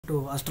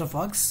to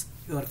Astrofox,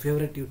 your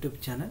favorite YouTube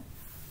channel.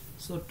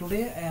 So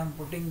today I am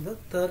putting the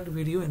third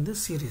video in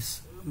this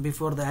series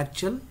before the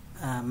actual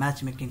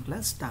matchmaking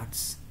class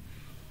starts.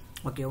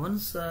 Okay,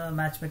 once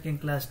matchmaking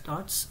class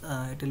starts,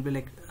 it will be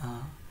like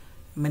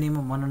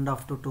minimum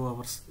 1.5 to 2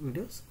 hours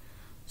videos.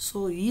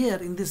 So here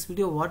in this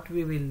video what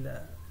we will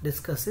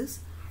discuss is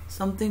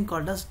something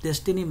called as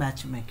destiny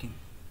matchmaking.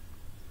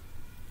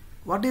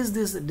 What is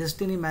this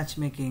destiny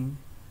matchmaking?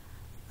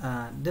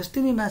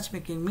 Destiny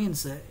matchmaking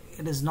means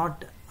it is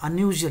not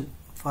unusual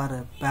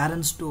for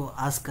parents to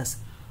ask us,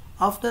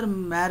 after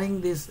marrying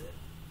this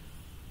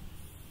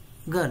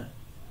girl,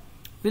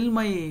 will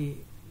my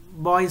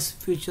boy's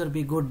future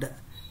be good?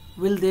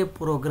 Will they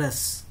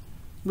progress?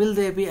 Will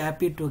they be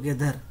happy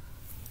together?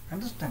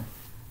 Understand?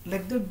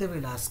 Like that they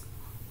will ask.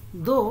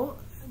 Though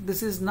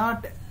this is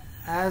not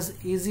as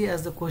easy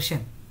as the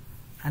question.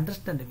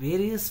 Understand?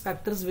 Various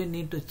factors we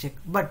need to check.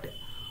 But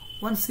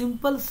one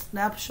simple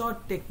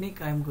snapshot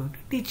technique I am going to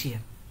teach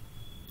here.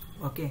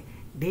 Okay.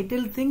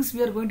 Detailed things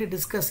we are going to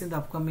discuss in the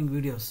upcoming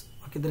videos.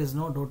 Okay. There is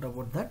no doubt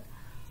about that.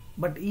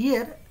 But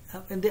here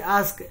when they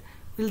ask,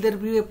 will there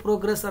be a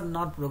progress or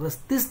not progress?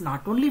 This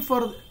not only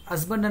for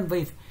husband and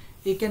wife.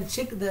 You can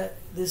check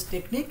this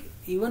technique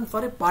even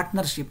for a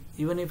partnership.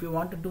 Even if you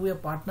want to do a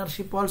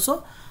partnership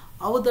also,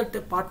 how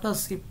that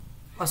partnership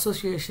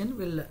association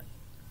will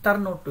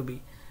turn out to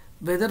be.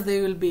 Whether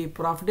they will be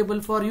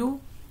profitable for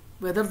you,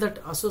 whether that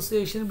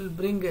association will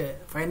bring a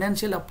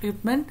financial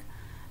upliftment,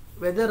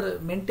 whether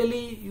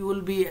mentally you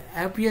will be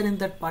happier in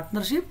that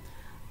partnership,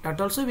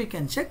 that also we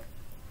can check.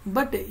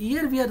 But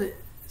here we are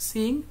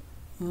seeing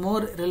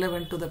more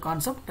relevant to the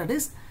concept, that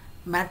is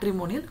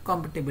matrimonial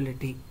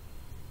compatibility.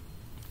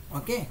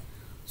 Okay,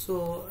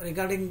 so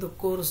regarding the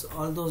course,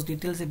 all those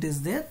details it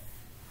is there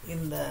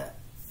in the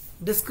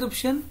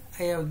description.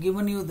 I have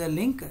given you the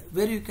link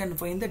where you can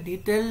find the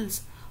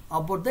details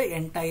about the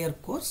entire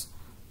course.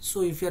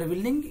 So if you are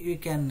willing, you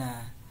can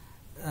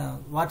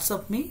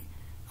WhatsApp me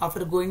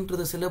after going through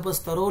the syllabus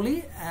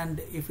thoroughly, and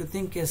if you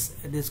think yes,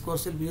 this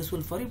course will be useful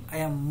for you, I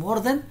am more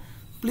than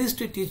pleased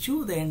to teach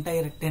you the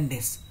entire 10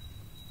 days.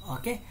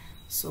 Okay,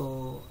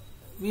 so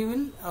we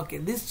will, okay,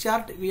 this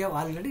chart we have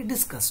already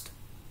discussed.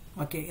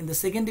 Okay, in the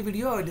second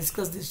video I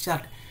discussed this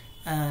chart.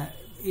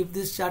 If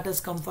this chart has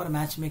come for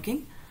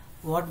matchmaking,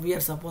 what we are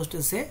supposed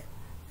to say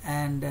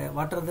and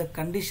what are the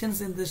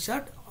conditions in this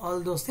chart, all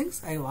those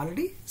things I have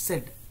already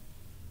said.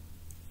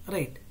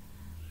 Right.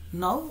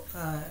 Now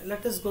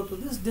let us go to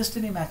this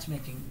destiny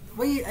matchmaking.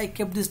 Why I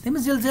kept this name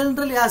is you'll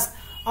generally ask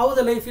how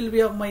the life will be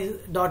of my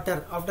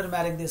daughter after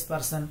marrying this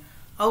person,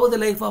 how the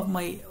life of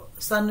my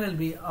son will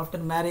be after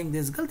marrying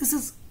this girl. This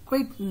is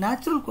quite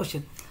natural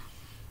question.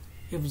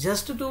 If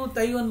just to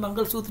tie one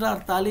Mangal Sutra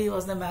or Tali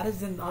was the marriage,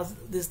 then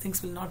these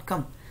things will not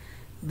come.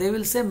 They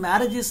will say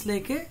marriage is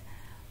like a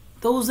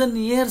 1,000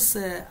 years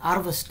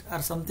harvest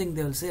or something,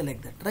 they will say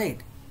like that,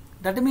 right?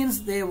 That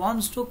means they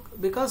want to,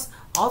 because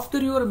after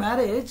your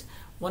marriage,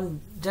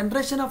 one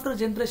generation after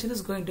generation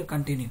is going to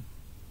continue,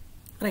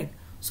 right?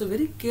 So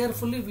very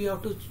carefully we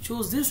have to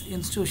choose this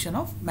institution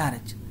of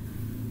marriage.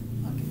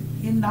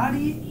 Okay. In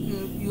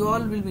Nadi, you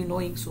all will be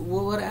knowing, so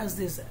whoever has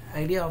this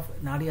idea of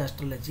Nadi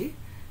astrology,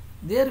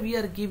 there we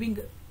are giving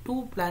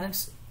two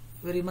planets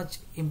very much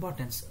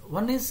importance.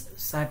 One is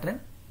Saturn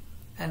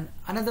and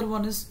another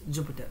one is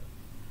Jupiter.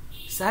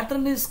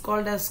 Saturn is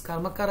called as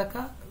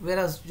Karmakaraka,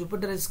 whereas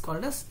Jupiter is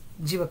called as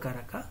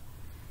Jivakaraka.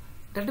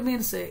 That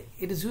means it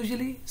is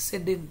usually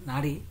said in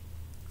Nadi,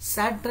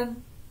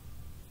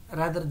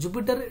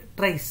 Jupiter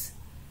tries,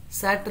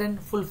 Saturn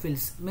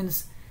fulfills.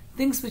 Means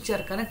things which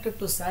are connected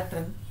to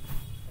Saturn,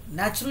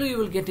 naturally you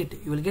will get it.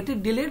 You will get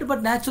it delayed,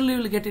 but naturally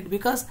you will get it,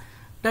 because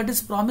that is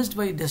promised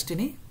by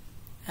destiny.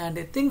 And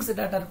things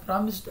that are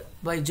promised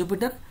by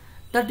Jupiter,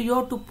 that you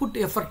have to put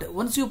effort.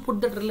 Once you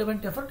put that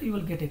relevant effort, you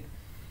will get it.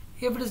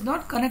 If it is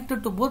not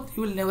connected to both,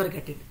 you will never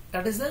get it.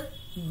 That is the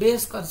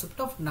base concept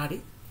of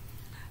Nadi.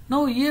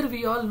 Now here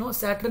we all know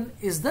Saturn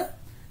is the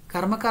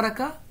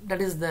Karmakaraka,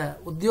 that is the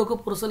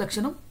Udyoga Purusa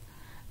Lakshanam.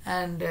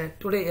 And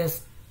today,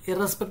 yes,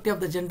 irrespective of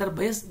the gender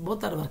bias,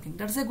 both are working.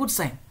 That is a good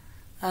sign.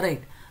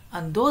 Alright.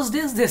 And those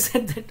days they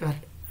said that word.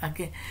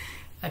 Okay.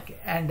 Okay.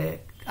 And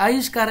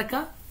Ayush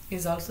Karaka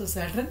is also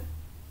Saturn.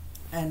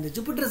 And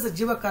Jupiter is the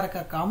Jiva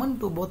Karaka, common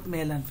to both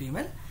male and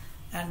female.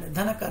 And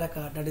Dhana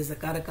Karaka, that is the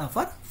Karaka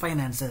for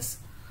finances.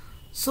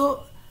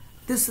 So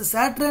this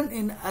Saturn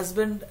in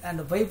husband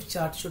and wife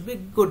chart should be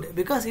good,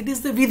 because it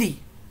is the Vidhi.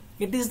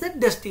 It is the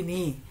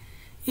destiny.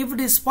 If it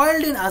is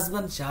spoiled in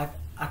husband chart,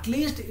 at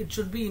least it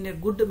should be in a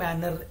good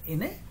manner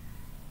in a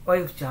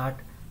wife chart.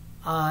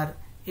 Or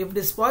if it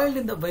is spoiled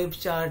in the wife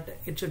chart,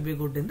 it should be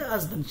good in the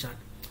husband chart.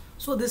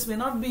 So this may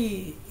not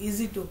be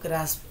easy to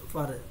grasp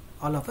for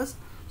all of us.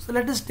 So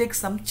let us take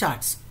some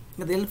charts.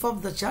 With the help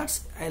of the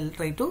charts, I will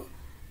try to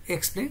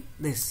explain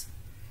this.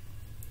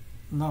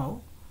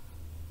 Now,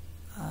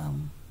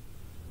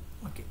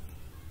 okay,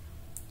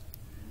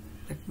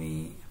 let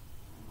me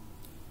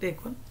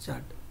take one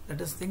chart. Let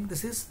us think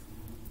this is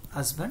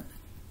husband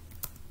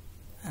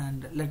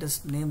and let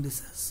us name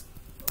this as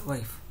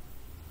wife.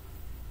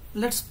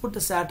 let's put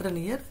a Saturn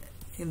here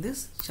in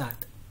this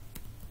chart.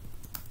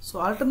 So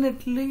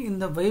alternately in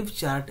the wife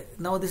chart,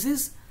 now this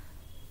is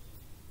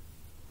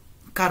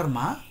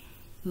karma.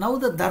 Now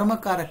the dharma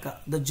karaka,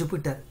 the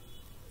Jupiter,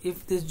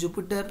 if this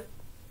Jupiter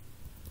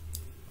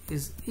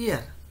is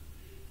here,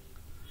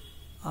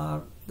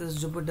 or this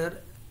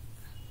Jupiter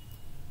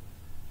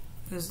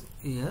is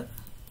here,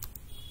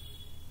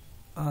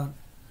 or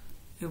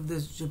if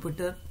this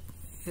Jupiter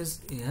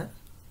is here,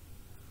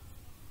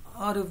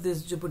 or if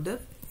this Jupiter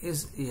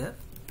is here,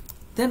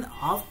 then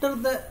after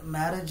the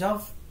marriage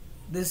of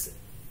this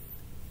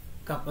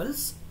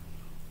couples,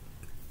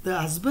 the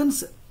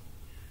husband's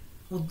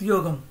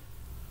udyogam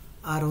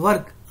or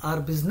work or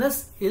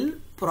business will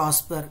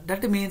prosper.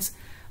 That means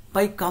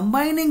by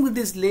combining with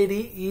this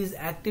lady, he is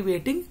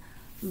activating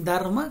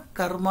dharma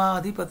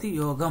karmadipati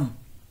yogam.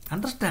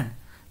 Understand?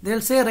 They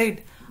will say,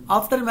 right,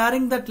 after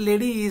marrying that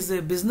lady, his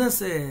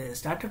business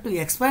started to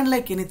expand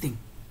like anything.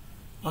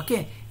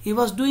 Okay, he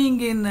was doing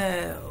in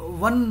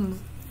one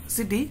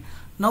city,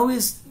 now he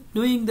is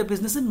doing the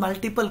business in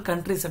multiple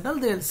countries and all,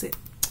 they will say.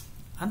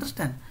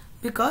 Understand?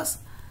 Because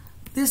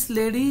this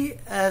lady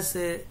has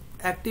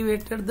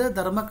activated the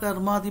dharma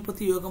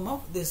karmadipati yogam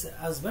of this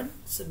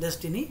husband's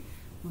destiny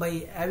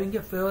by having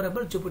a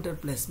favorable Jupiter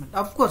placement.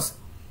 Of course,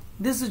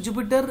 this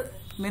Jupiter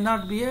may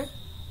not be a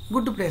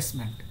good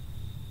placement.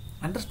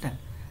 Understand?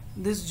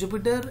 This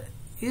Jupiter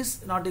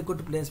is not a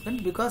good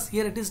placement because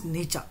here it is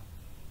Nicha.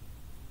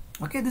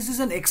 Okay, this is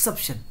an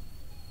exception.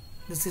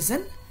 This is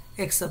an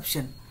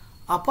exception.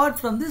 Apart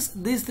from this,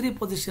 these three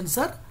positions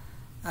are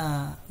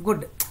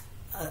good.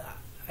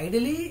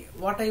 Ideally,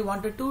 what I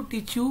wanted to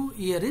teach you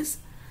here is,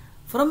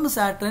 from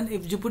Saturn,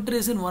 if Jupiter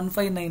is in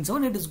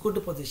 1597, it is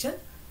good position.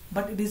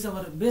 But it is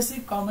our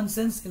basic common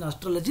sense in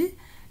astrology.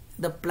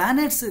 The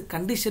planet's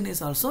condition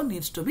is also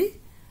needs to be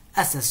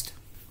assessed.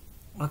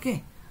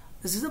 Okay,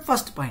 this is the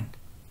first point.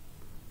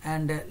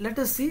 And let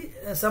us see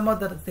some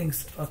other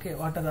things. Okay,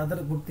 what are the other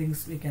good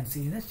things we can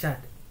see in the chart?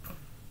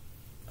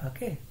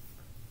 Okay,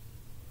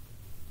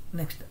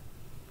 next,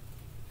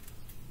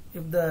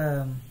 if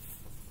the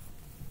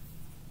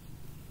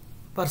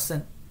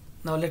person,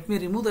 now let me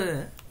remove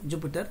the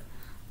Jupiter.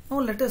 Now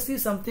let us see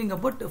something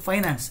about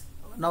finance.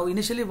 Now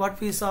initially what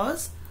we saw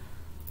is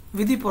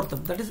Vidhi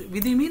Portam, that is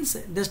Vidhi means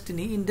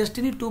destiny. In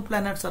destiny, two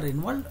planets are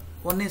involved.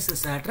 One is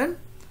Saturn,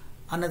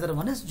 another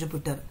one is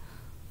Jupiter.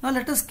 Now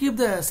let us keep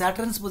the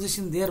Saturn's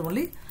position there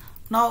only.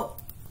 Now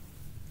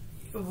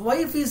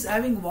wife is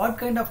having what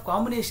kind of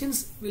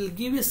combinations will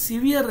give a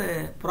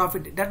severe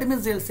profit. That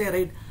means they will say,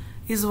 right,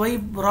 his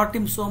wife brought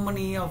him so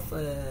many of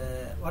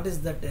what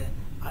is that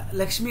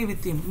Lakshmi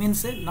with him,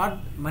 means not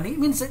money,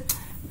 means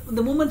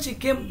the moment she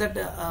came, that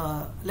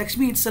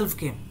Lakshmi itself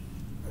came.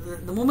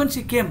 The moment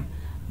she came,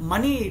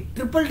 money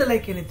tripled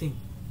like anything.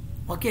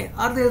 Okay,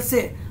 or they will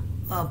say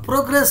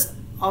progress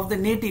of the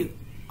native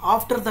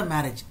after the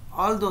marriage,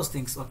 all those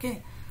things.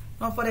 Okay,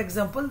 now for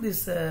example,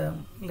 this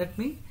let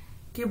me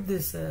keep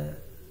this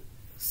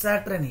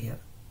Saturn here.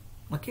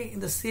 Okay, in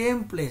the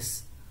same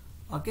place.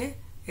 Okay,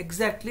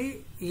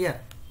 exactly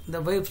here,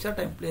 the wife chart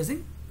I am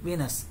placing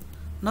Venus.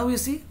 Now you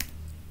see,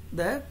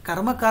 the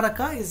karma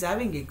karaka is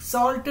having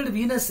exalted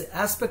Venus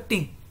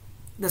aspecting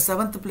the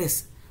 7th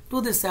place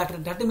to this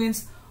Saturn. That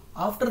means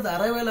after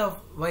the arrival of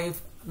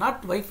wife,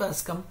 not wife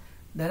has come,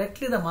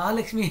 directly the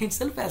Mahalakshmi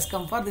itself has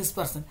come for this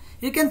person.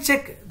 You can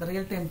check the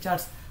real time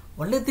charts.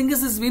 Only thing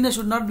is, this Venus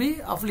should not be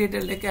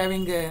affiliated like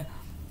having a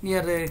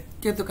near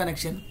Ketu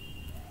connection.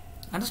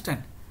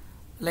 Understand?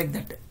 Like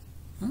that.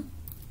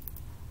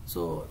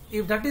 So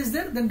if that is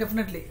there, then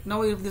definitely.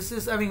 Now if this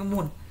is having a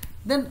moon,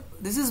 then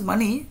this is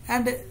money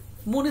and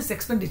moon is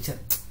expenditure.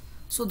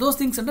 So those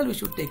things and all we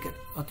should take it.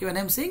 Okay, when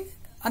I am saying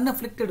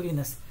unafflicted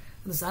Venus,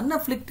 this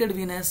unafflicted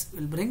Venus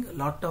will bring a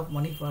lot of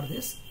money for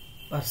this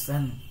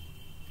person.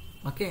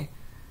 Okay,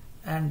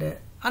 and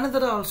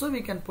another also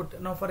we can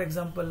put, now for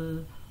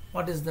example,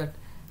 what is that?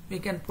 We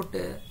can put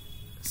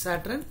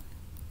Saturn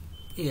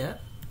here.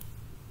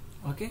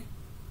 Okay,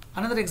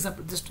 another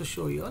example just to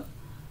show you all,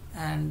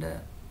 and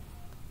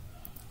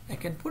I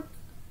can put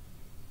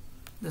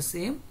the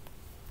same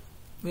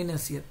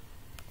Venus here.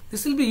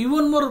 This will be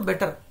even more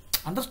better.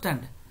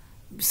 Understand?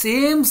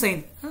 Same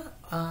sign,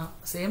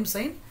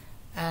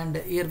 and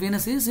here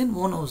Venus is in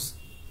own house.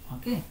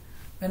 Okay,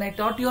 when I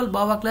taught you all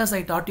Bhava class,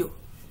 I taught you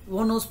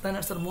own house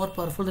planets are more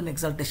powerful than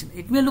exaltation.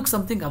 It may look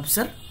something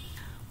absurd,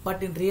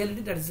 but in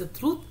reality that is the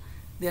truth.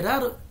 There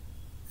are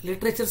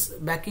literatures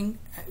backing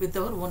with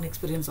our own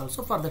experience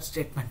also for that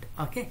statement.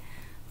 Okay,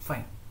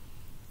 fine.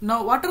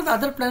 Now what are the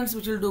other planets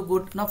which will do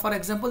good? Now for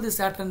example, this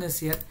Saturn is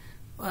here.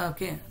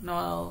 Okay,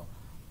 now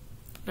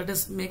let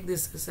us make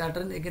this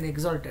Saturn again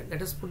exalted.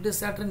 Let us put this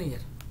Saturn here.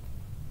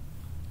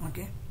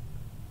 Okay,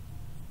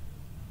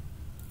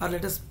 or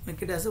let us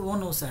make it as a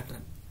one house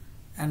Saturn,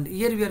 and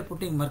here we are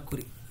putting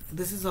Mercury.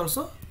 This is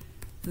also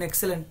an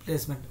excellent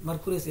placement.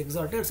 Mercury is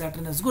exalted,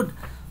 Saturn is good,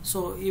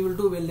 so he will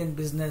do well in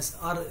business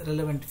or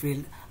relevant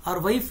field. Our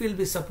wife will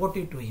be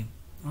supportive to him.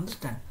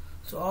 Understand?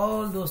 So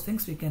all those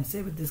things we can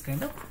say with this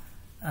kind of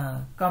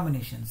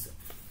combinations.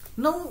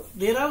 Now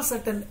there are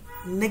certain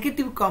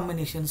negative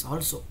combinations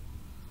also.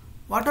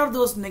 What are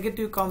those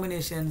negative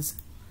combinations?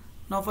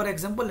 Now for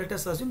example, let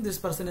us assume this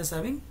person is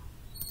having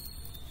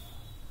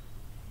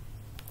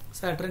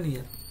Saturn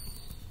here.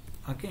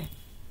 Okay,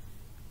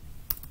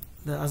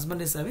 the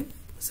husband is having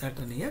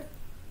Saturn here.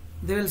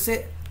 They will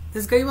say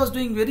this guy was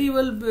doing very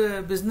well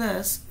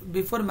business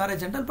before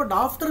marriage and all, but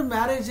after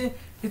marriage,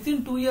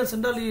 within 2 years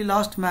and all, he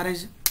lost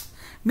marriage.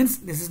 Means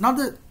this is not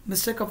the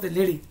mistake of the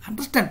lady.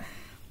 Understand?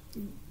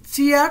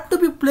 She had to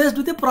be placed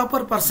with a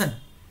proper person.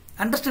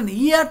 Understand?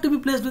 He had to be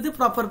placed with a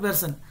proper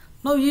person.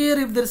 Now here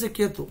if there is a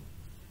Ketu,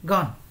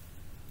 gone.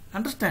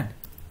 Understand?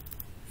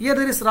 Here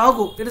there is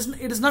Rahu.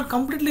 It is not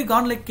completely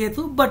gone like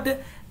Ketu,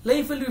 but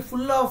life will be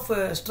full of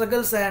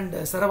struggles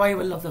and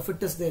survival of the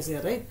fittest, they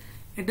say, right?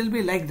 It will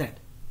be like that.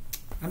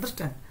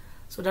 Understand?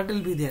 So that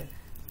will be there.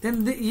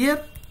 Then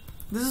here,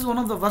 this is one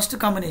of the worst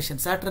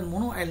combinations. Saturn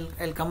Mono,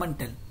 I'll come and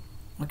tell.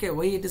 Okay,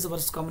 why it is the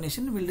worst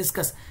combination? We'll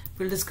discuss.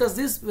 We'll discuss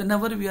this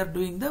whenever we are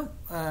doing the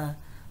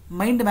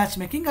mind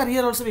matchmaking, or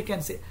here also we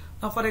can say.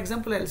 Now, for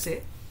example, I'll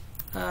say,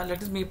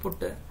 let me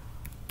put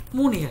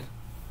Moon here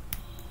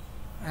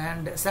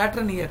and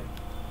Saturn here.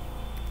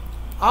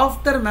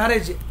 After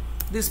marriage,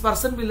 this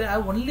person will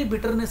have only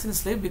bitterness in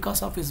his life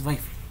because of his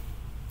wife.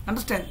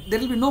 Understand? There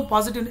will be no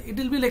positive. It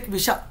will be like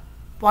Visha,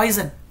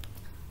 poison.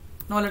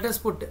 Now let us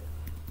put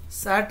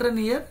Saturn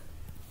here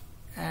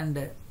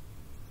and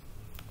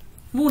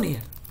Moon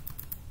here.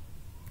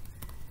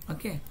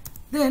 Okay.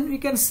 Then we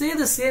can say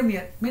the same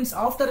here. Means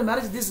after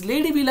marriage, this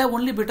lady will have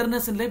only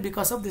bitterness in life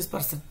because of this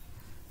person.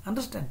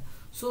 Understand?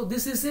 So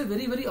this is a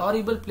very, very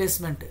horrible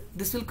placement.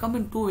 This will come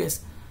in 2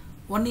 ways.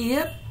 1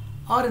 year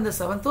or in the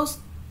 7th house.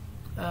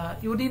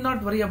 You need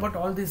not worry about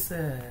all these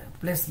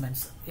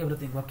placements,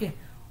 everything. Okay.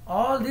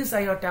 All this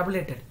I have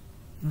tabulated.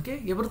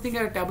 Okay. Everything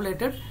I have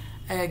tabulated,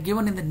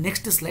 given in the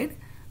next slide.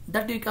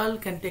 That you all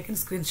can take in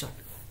screenshot.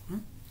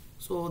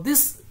 So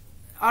this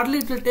hardly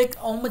it will take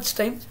how much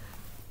time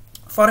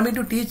for me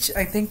to teach?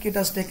 I think it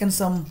has taken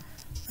some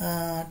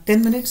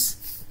 10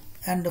 minutes,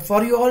 and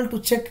for you all to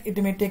check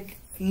it may take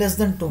less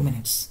than 2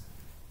 minutes.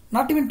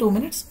 Not even 2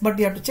 minutes, but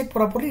you have to check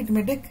properly. It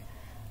may take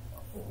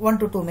 1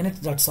 to 2 minutes,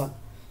 that's all.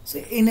 So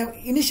in an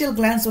initial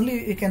glance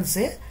only you can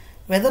say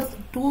whether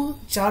two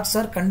charts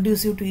are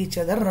conducive to each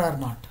other or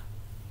not.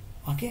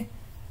 Okay.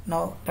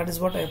 Now that is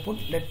what I put.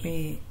 Let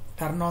me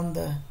turn on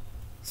the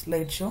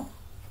slideshow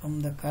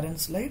from the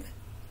current slide.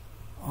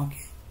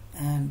 Okay.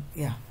 And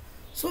yeah.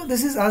 So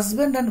this is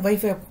husband and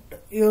wife.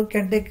 You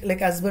can take like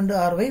husband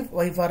or wife,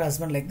 wife or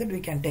husband, like that we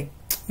can take.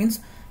 Means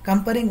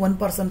comparing one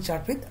person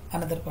chart with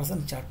another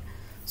person chart.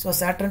 So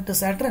Saturn to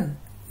Saturn.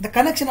 The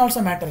connection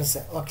also matters.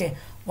 Okay.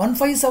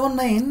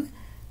 1579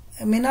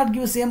 may not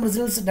give same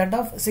results that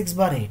of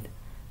 6/8.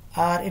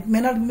 Or it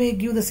may not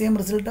give the same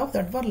result of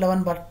that for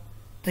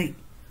 11/3.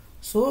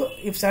 So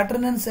if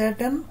Saturn and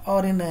Saturn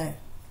are in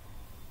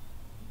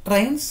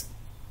trines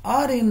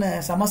or in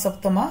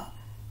Samasaptama,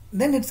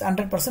 then it's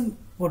 100%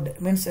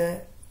 good. Means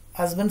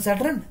husband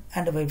Saturn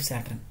and wife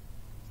Saturn.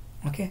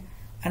 Okay.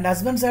 And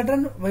husband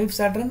Saturn, wife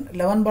Saturn,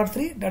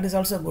 11/3, that is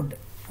also good.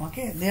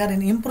 Okay. They are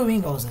in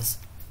improving houses.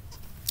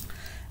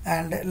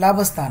 And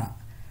Labhasthana.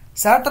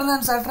 Saturn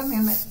and Saturn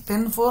in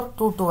 10/4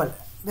 to 12.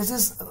 This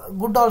is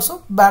good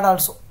also, bad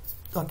also.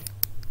 Okay.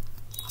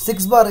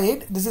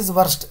 6/8, this is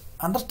worst.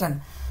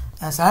 Understand?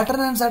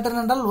 Saturn and Saturn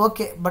and all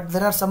okay, but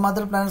there are some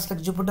other planets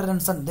like Jupiter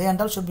and Sun. They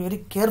and all should be very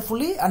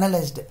carefully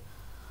analyzed.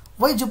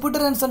 Why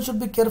Jupiter and Sun should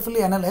be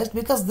carefully analyzed?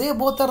 Because they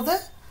both are the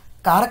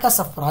Karakas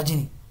of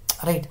progeny.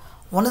 Right?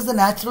 One is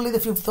naturally the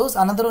 5th house,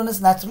 another one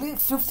is naturally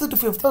 5th to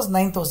 5th house,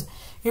 9th house.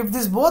 If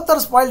these both are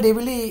spoiled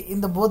heavily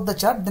in both the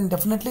chart, then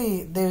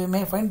definitely they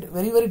may find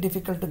very, very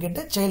difficult to get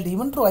a child.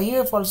 Even through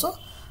IVF also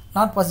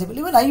not possible.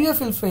 Even IVF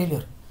will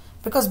failure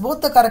because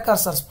both the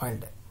Karakas are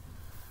spoiled.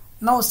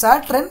 Now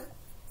Saturn,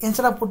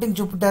 instead of putting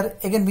Jupiter,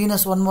 again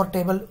Venus, one more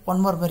table,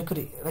 one more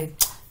Mercury. Right?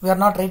 We are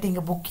not writing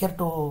a book here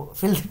to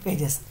fill the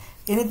pages.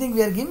 Anything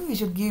we are giving, we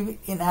should give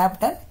in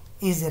apt and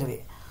easier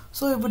way.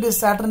 So if it is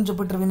Saturn,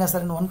 Jupiter, Venus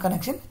are in one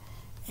connection,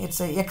 it's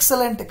an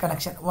excellent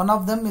connection. One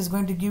of them is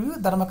going to give you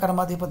Dharma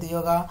Karma Adhipati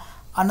Yoga.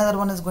 Another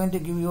one is going to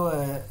give you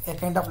a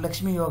kind of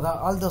Lakshmi Yoga.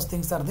 All those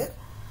things are there.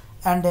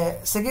 And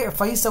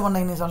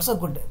 579 is also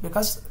good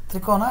because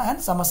Trikona and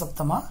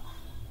Samasaptama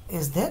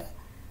is there.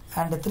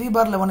 And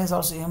 3/11 is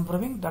also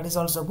improving. That is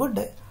also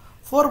good.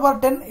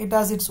 4/10 it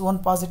has its own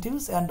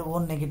positives and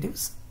own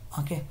negatives.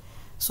 Okay.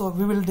 So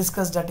we will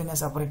discuss that in a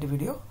separate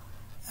video.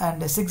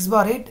 And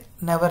 6/8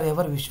 never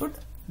ever we should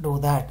do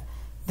that.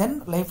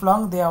 Then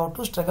lifelong they have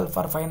to struggle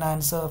for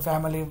finance,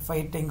 family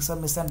fightings,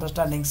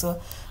 misunderstandings,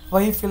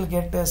 wife will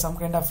get some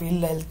kind of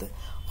ill health.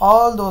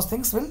 All those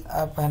things will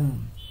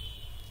happen.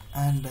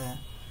 And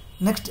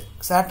next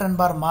Saturn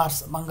bar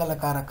Mars, Mangala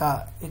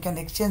Karaka. You can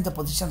exchange the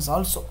positions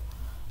also.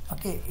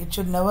 Okay, it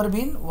should never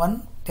be in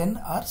 1,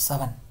 10 or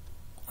 7.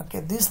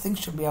 Okay, these things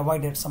should be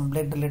avoided. Some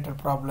blood related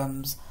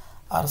problems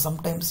or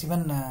sometimes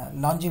even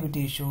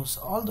longevity issues.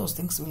 All those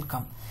things will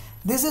come.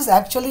 This is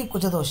actually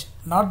Kujadosh,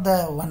 not the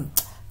one.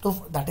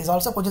 that is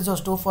also position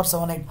shows 2, 4,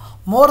 7, 8.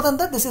 More than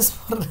that, this is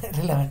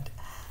relevant.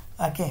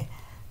 Okay,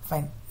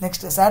 fine.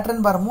 Next,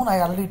 Saturn bar Moon, I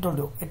already told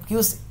you. It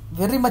gives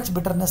very much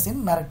bitterness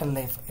in marital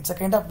life. It's a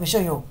kind of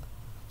Visha Yoga.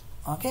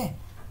 Okay,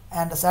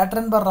 and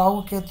Saturn bar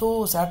Rahu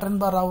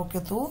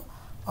Ketu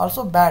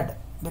also bad,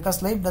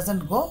 because life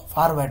doesn't go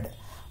forward.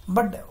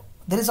 But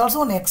there is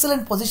also an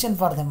excellent position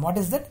for them. What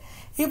is that?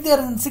 If they are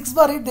in 6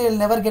 bar 8, they will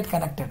never get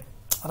connected.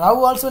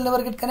 Rahu also will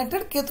never get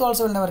connected, Ketu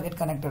also will never get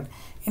connected.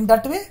 In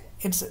that way,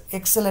 it's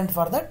excellent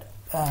for that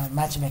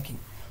matchmaking.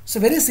 So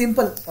very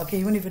simple. Okay,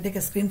 even if you take a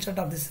screenshot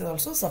of this is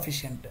also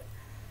sufficient.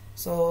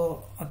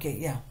 So okay,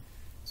 yeah.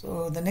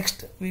 So the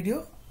next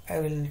video I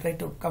will try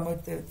to come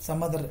with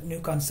some other new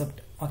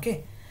concept.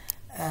 Okay,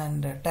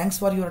 and thanks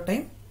for your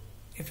time.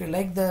 If you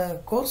like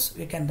the course,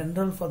 you can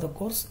enroll for the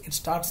course. It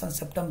starts on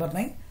September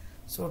 9.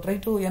 So try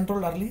to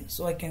enroll early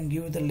so I can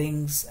give you the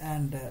links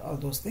and all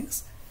those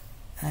things.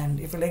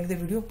 And if you like the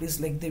video, please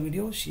like the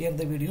video, share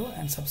the video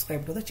and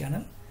subscribe to the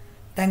channel.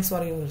 Thanks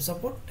for your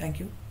support. Thank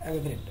you. Have a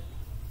great day.